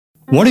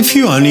What if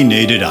you only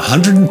needed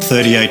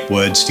 138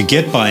 words to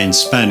get by in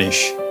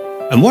Spanish?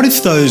 And what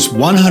if those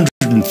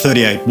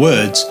 138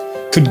 words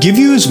could give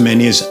you as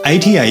many as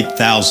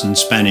 88,000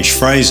 Spanish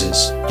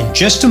phrases? In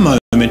just a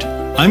moment,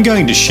 I'm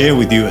going to share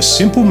with you a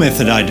simple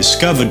method I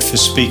discovered for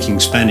speaking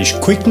Spanish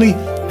quickly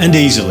and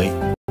easily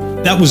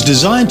that was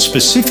designed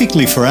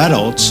specifically for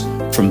adults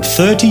from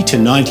 30 to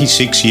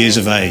 96 years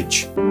of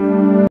age.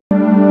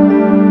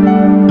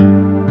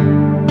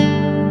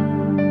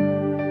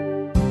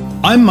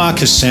 I'm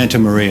Marcus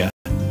Santamaria,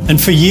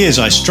 and for years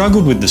I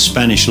struggled with the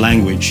Spanish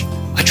language.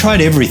 I tried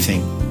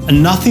everything,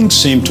 and nothing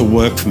seemed to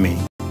work for me.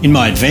 In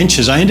my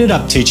adventures, I ended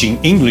up teaching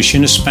English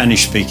in a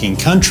Spanish-speaking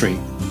country.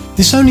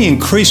 This only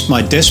increased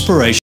my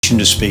desperation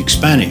to speak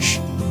Spanish.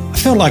 I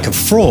felt like a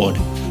fraud.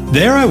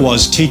 There I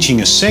was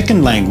teaching a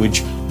second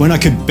language when I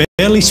could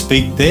barely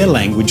speak their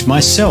language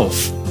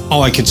myself.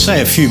 Oh, I could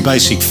say a few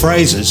basic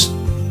phrases,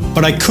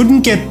 but I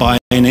couldn't get by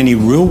in any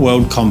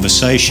real-world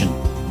conversation.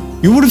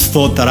 You would have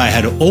thought that I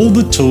had all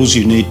the tools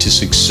you need to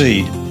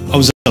succeed. I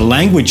was a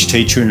language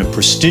teacher in a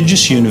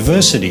prestigious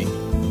university.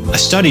 I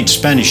studied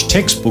Spanish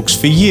textbooks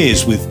for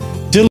years with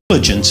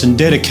diligence and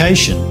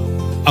dedication.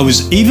 I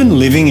was even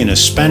living in a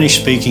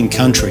Spanish-speaking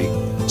country,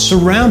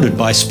 surrounded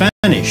by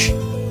Spanish.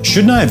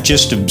 Shouldn't I have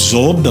just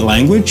absorbed the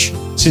language,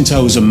 since I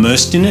was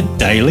immersed in it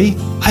daily?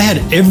 I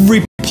had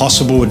every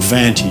possible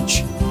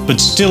advantage,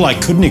 but still I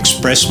couldn't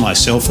express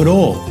myself at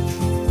all.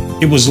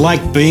 It was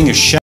like being a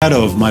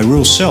shadow of my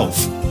real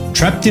self,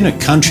 trapped in a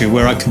country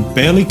where I could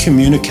barely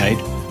communicate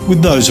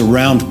with those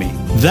around me.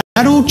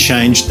 That all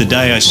changed the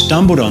day I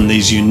stumbled on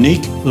these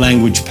unique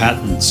language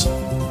patterns.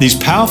 These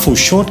powerful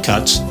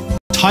shortcuts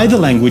tie the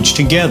language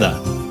together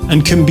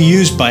and can be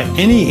used by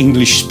any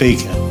English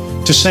speaker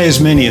to say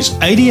as many as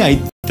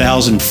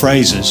 88,000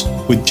 phrases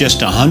with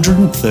just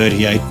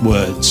 138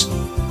 words.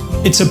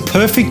 It's a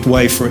perfect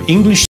way for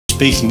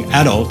English-speaking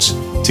adults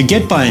to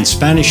get by in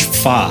Spanish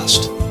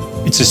fast.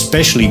 It's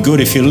especially good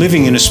if you're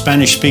living in a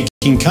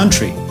Spanish-speaking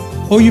country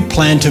or you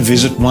plan to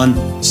visit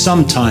one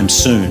sometime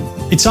soon.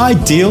 It's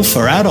ideal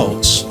for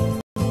adults.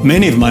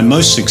 Many of my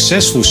most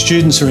successful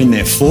students are in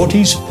their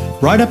 40s,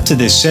 right up to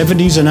their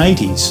 70s and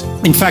 80s.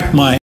 In fact,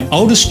 my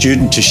oldest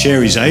student to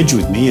share his age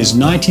with me is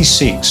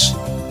 96.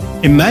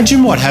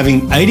 Imagine what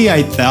having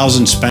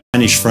 88,000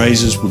 Spanish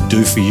phrases would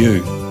do for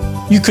you.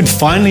 You could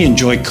finally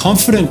enjoy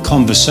confident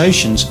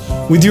conversations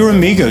with your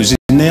amigos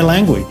in their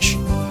language.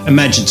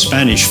 Imagine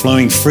Spanish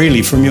flowing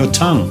freely from your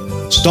tongue.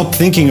 Stop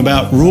thinking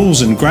about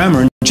rules and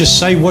grammar and just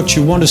say what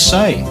you want to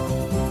say.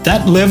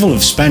 That level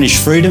of Spanish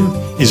freedom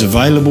is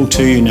available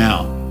to you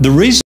now. The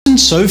reason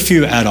so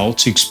few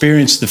adults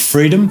experience the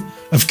freedom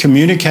of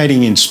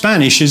communicating in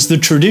Spanish is the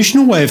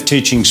traditional way of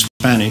teaching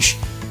Spanish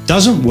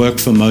doesn't work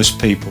for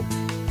most people.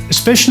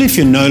 Especially if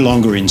you're no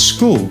longer in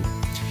school,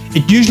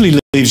 it usually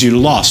leaves you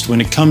lost when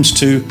it comes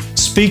to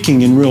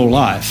speaking in real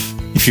life.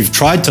 If you've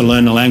tried to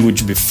learn a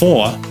language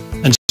before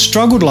and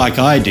struggled like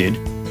I did,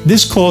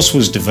 this course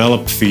was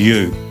developed for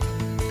you.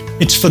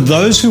 It's for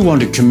those who want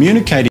to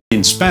communicate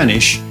in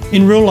Spanish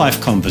in real-life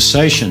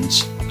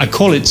conversations. I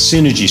call it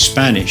Synergy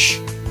Spanish.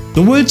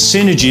 The word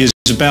synergy is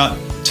about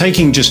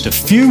taking just a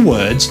few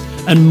words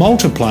and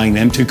multiplying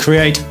them to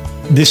create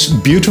this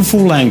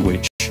beautiful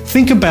language.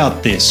 Think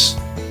about this.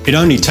 It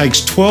only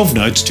takes 12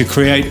 notes to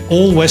create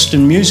all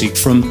Western music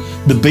from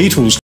the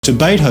Beatles to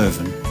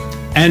Beethoven,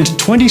 and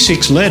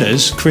 26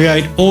 letters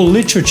create all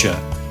literature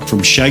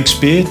from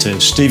Shakespeare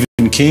to Stephen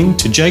King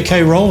to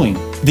J.K. Rowling.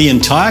 The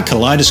entire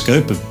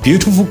kaleidoscope of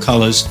beautiful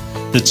colours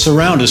that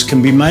surround us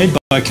can be made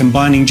by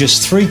combining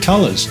just 3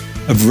 colours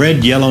of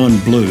red, yellow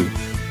and blue.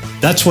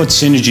 That's what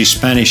Synergy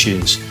Spanish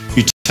is.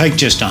 You take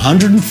just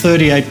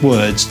 138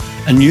 words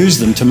and use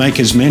them to make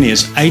as many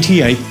as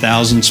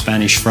 88,000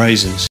 Spanish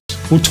phrases.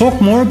 We'll talk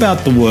more about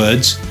the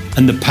words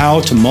and the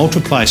power to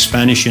multiply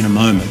Spanish in a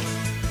moment.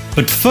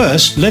 But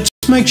first, let's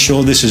make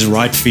sure this is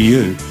right for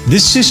you.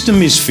 This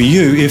system is for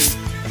you if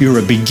you're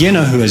a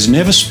beginner who has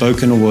never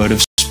spoken a word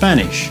of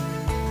Spanish,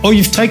 or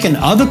you've taken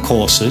other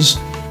courses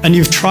and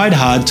you've tried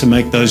hard to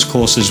make those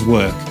courses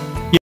work,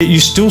 yet you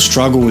still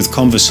struggle with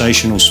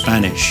conversational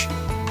Spanish.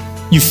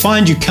 You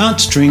find you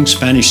can't string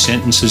Spanish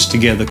sentences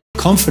together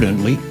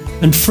confidently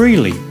and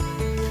freely.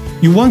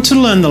 You want to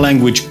learn the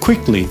language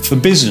quickly for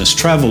business,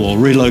 travel or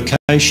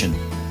relocation.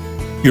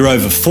 You're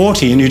over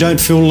 40 and you don't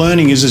feel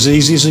learning is as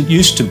easy as it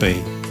used to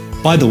be.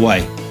 By the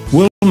way,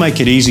 we'll make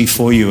it easy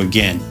for you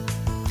again.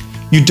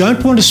 You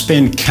don't want to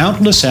spend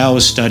countless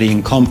hours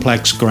studying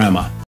complex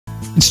grammar.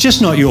 It's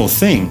just not your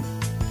thing.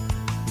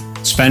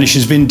 Spanish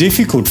has been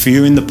difficult for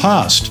you in the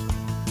past.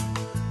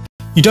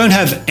 You don't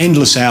have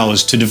endless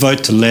hours to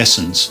devote to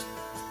lessons,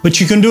 but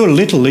you can do a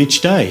little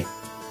each day.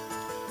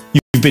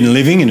 You've been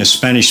living in a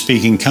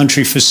Spanish-speaking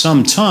country for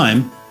some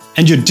time,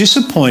 and you're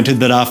disappointed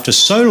that after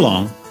so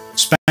long,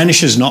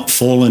 Spanish has not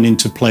fallen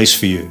into place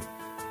for you.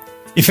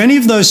 If any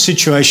of those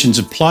situations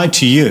apply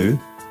to you,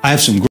 I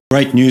have some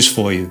great news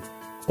for you.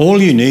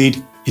 All you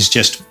need is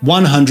just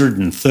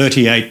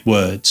 138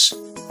 words.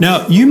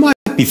 Now, you might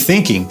be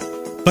thinking,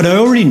 but I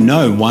already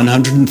know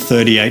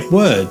 138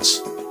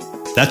 words.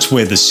 That's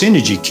where the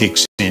Synergy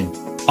kicks in.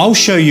 I'll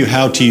show you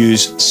how to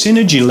use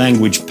Synergy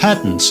language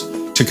patterns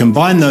to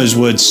combine those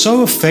words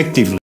so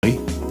effectively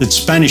that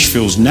Spanish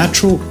feels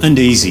natural and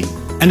easy,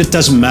 and it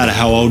doesn't matter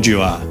how old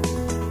you are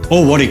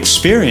or what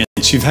experience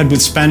you've had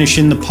with Spanish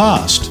in the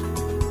past.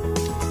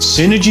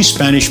 Synergy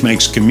Spanish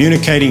makes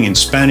communicating in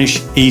Spanish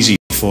easy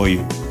for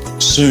you.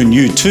 Soon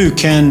you too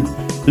can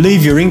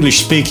leave your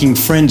English-speaking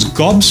friends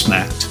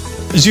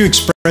gobsmacked as you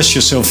express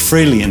yourself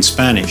freely in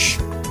Spanish.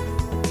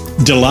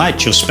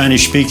 Delight your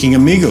Spanish-speaking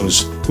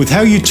amigos with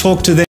how you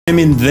talk to them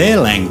in their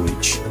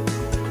language.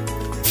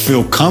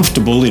 Feel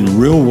comfortable in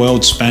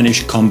real-world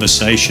Spanish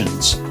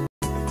conversations.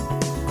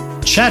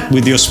 Chat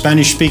with your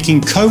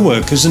Spanish-speaking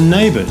co-workers and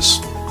neighbours.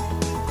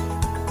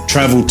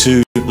 Travel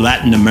to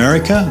Latin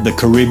America, the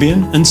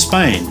Caribbean and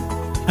Spain,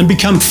 and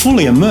become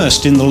fully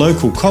immersed in the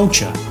local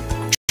culture.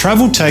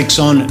 Travel takes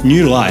on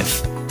new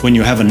life when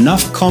you have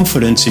enough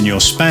confidence in your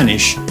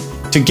Spanish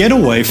to get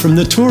away from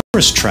the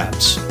tourist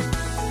traps.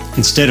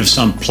 Instead of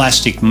some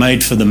plastic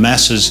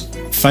made-for-the-masses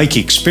fake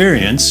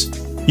experience,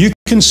 you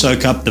can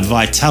soak up the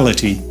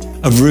vitality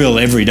of real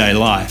everyday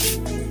life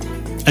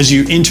as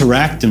you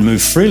interact and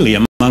move freely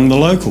among the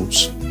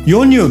locals.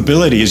 Your new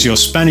ability is your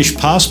Spanish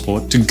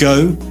passport to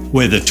go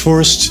where the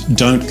tourists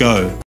don't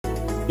go.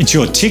 It's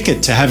your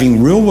ticket to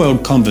having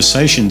real-world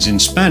conversations in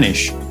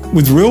Spanish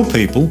with real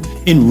people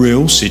in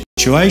real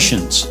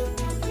situations.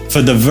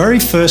 For the very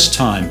first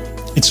time,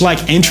 it's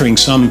like entering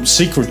some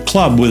secret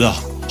club with a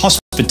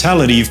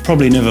hospitality you've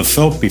probably never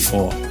felt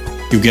before.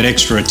 You'll get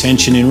extra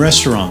attention in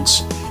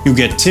restaurants. You'll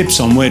get tips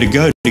on where to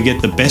go to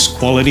get the best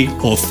quality,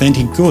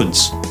 authentic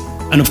goods.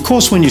 And of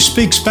course, when you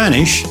speak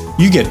Spanish,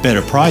 you get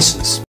better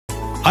prices.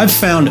 I've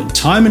found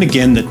time and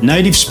again that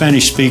native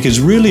Spanish speakers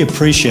really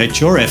appreciate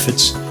your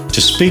efforts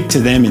to speak to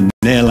them in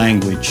their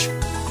language.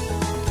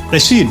 They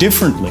see you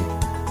differently.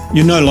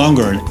 You're no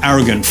longer an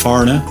arrogant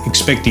foreigner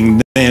expecting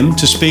them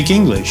to speak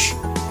English,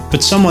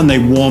 but someone they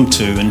warm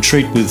to and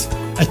treat with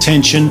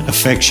attention,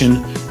 affection,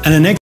 and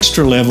an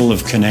extra level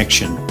of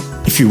connection.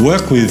 If you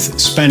work with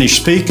Spanish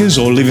speakers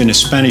or live in a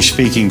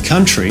Spanish-speaking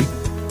country,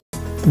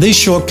 these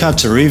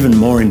shortcuts are even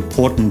more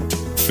important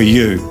for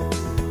you.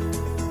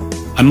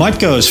 I might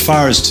go as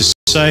far as to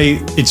say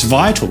it's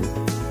vital.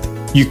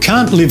 You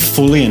can't live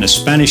fully in a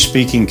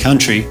Spanish-speaking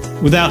country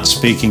without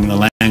speaking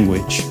the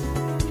language.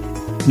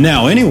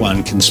 Now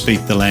anyone can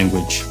speak the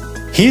language.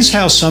 Here's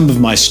how some of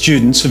my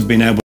students have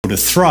been able to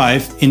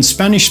thrive in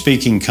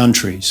Spanish-speaking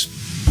countries.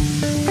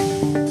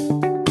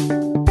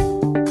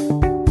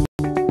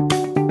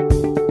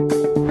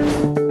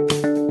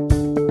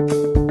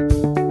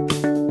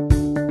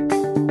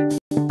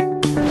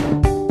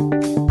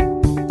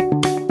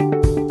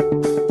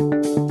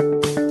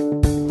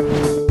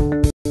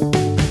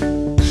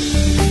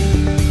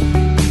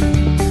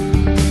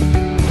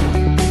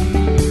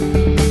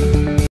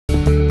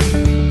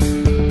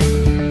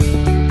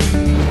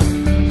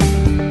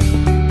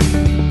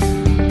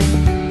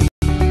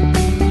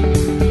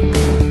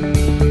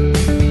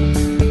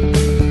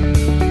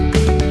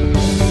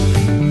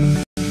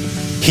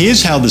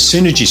 Here's how the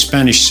Synergy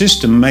Spanish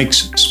system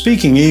makes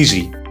speaking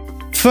easy.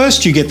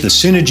 First, you get the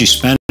Synergy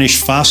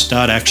Spanish Fast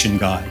Start Action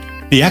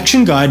Guide. The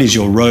Action Guide is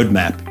your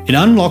roadmap. It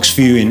unlocks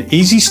for you in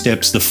easy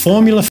steps the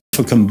formula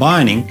for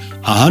combining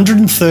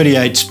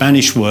 138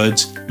 Spanish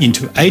words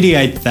into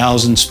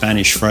 88,000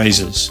 Spanish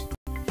phrases.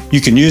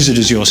 You can use it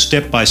as your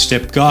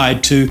step-by-step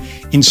guide to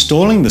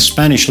installing the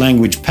Spanish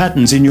language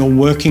patterns in your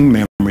working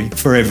memory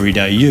for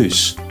everyday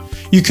use.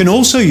 You can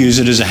also use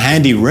it as a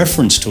handy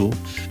reference tool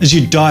as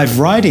you dive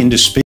right into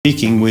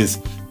speaking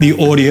with the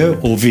audio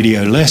or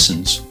video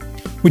lessons.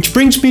 Which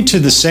brings me to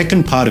the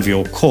second part of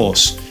your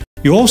course.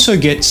 You also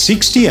get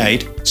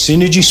 68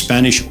 Synergy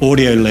Spanish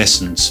audio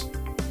lessons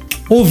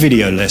or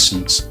video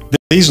lessons.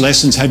 These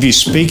lessons have you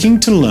speaking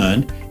to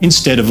learn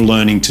instead of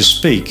learning to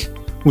speak.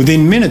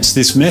 Within minutes,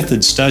 this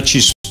method starts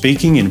you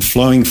speaking in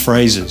flowing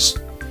phrases.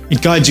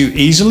 It guides you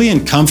easily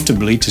and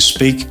comfortably to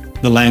speak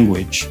the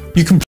language.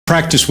 You can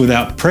practice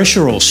without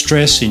pressure or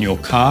stress in your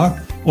car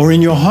or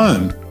in your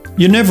home.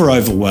 You're never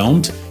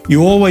overwhelmed.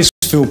 You always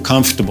feel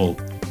comfortable.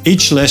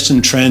 Each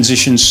lesson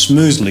transitions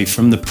smoothly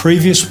from the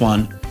previous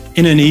one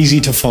in an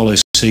easy-to-follow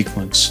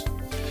sequence.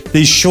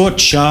 These short,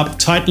 sharp,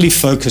 tightly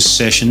focused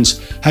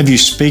sessions have you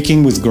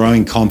speaking with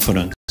growing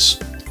confidence.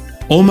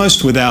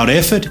 Almost without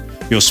effort,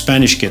 your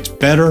Spanish gets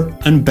better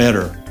and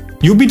better.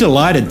 You'll be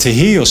delighted to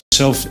hear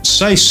yourself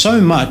say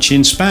so much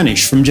in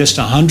Spanish from just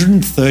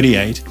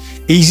 138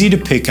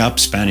 easy-to-pick-up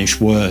Spanish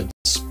words.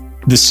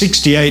 The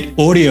 68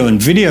 audio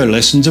and video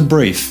lessons are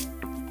brief.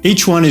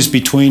 Each one is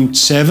between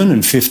 7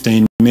 and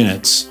 15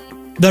 minutes.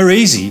 They're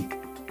easy,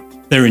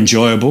 they're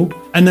enjoyable,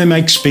 and they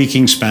make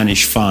speaking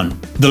Spanish fun.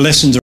 The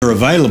lessons are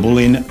available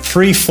in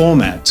 3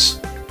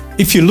 formats.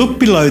 If you look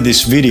below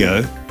this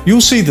video, you'll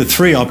see the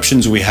 3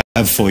 options we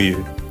have for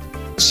you.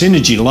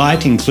 Synergy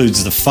Lite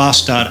includes the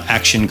Fast Start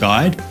Action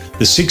Guide,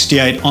 the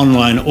 68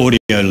 online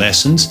audio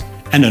lessons,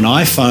 and an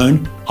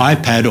iPhone,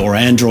 iPad or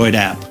Android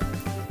app.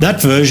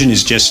 That version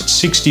is just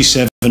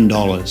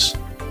 $67.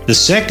 The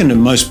second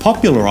and most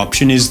popular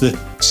option is the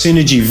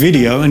Synergy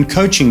video and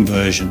coaching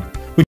version,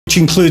 which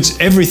includes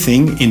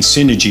everything in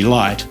Synergy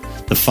Lite,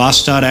 the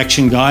Fast Start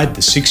Action Guide,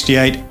 the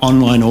 68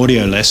 online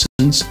audio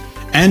lessons,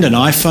 and an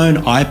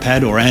iPhone,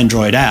 iPad or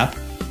Android app.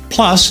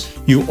 Plus,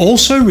 you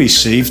also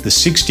receive the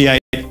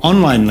 68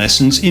 online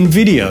lessons in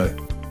video.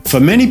 For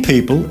many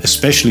people,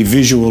 especially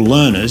visual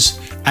learners,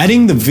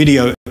 adding the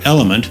video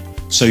element,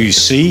 so you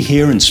see,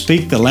 hear and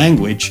speak the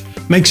language,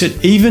 makes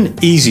it even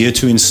easier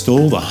to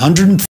install the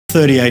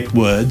 138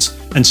 words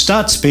and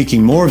start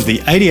speaking more of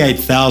the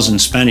 88,000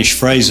 Spanish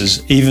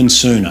phrases even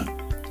sooner.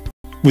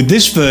 With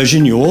this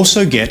version, you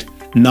also get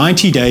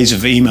 90 days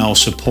of email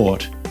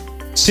support.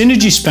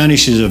 Synergy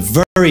Spanish is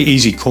a very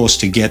easy course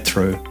to get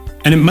through,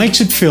 and it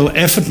makes it feel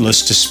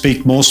effortless to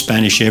speak more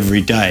Spanish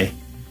every day.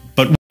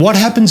 But what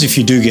happens if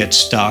you do get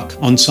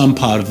stuck on some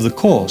part of the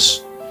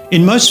course?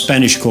 In most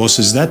Spanish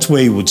courses, that's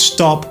where you would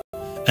stop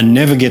and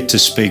never get to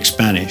speak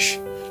Spanish.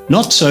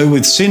 Not so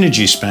with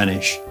Synergy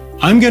Spanish.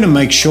 I'm going to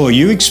make sure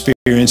you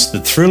experience the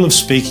thrill of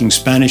speaking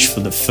Spanish for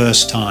the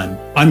first time.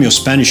 I'm your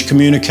Spanish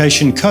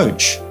communication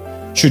coach.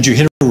 Should you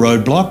hit a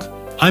roadblock,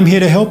 I'm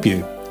here to help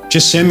you.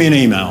 Just send me an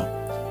email.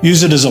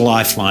 Use it as a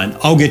lifeline.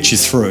 I'll get you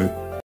through,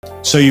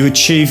 so you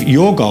achieve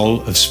your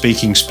goal of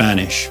speaking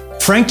Spanish.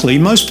 Frankly,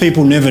 most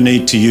people never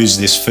need to use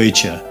this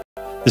feature.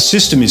 The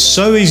system is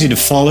so easy to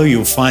follow,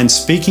 you'll find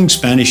speaking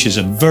Spanish is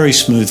a very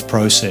smooth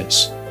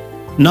process.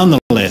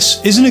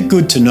 Nonetheless, isn't it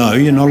good to know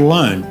you're not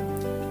alone,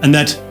 and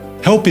that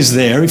help is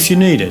there if you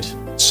need it?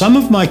 Some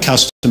of my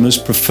customers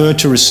prefer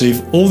to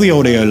receive all the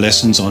audio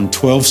lessons on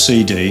 12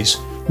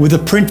 CDs with a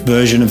print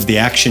version of the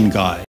Action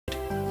Guide.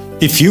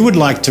 If you would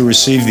like to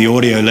receive the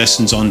audio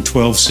lessons on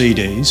 12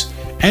 CDs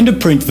and a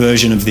print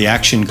version of the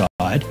Action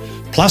Guide,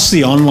 plus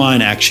the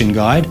online Action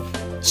Guide,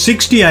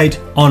 68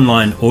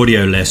 online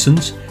audio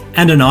lessons,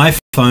 and an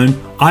iPhone,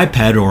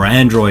 iPad or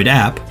Android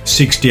app,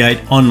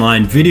 68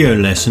 online video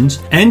lessons,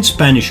 and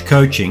Spanish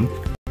coaching,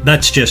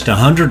 that's just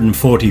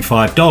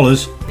 $145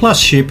 plus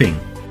shipping.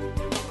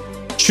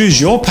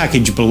 Choose your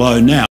package below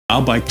now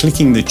by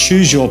clicking the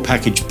Choose Your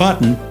Package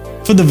button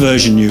for the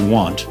version you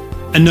want.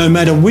 And no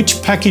matter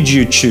which package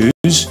you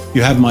choose,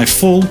 you have my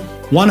full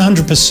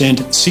 100%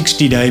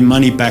 60-day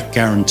money-back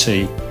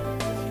guarantee.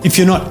 If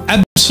you're not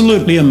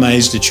absolutely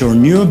amazed at your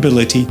new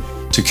ability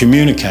to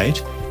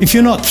communicate, if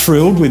you're not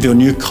thrilled with your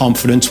new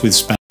confidence with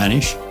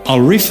Spanish,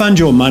 I'll refund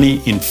your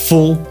money in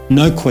full,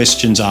 no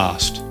questions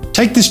asked.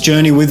 Take this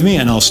journey with me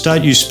and I'll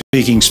start you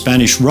speaking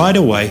Spanish right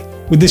away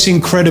with this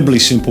incredibly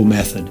simple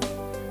method.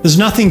 There's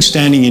nothing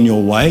standing in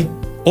your way.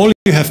 All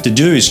you have to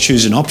do is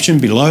choose an option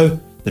below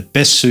that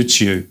best suits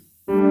you.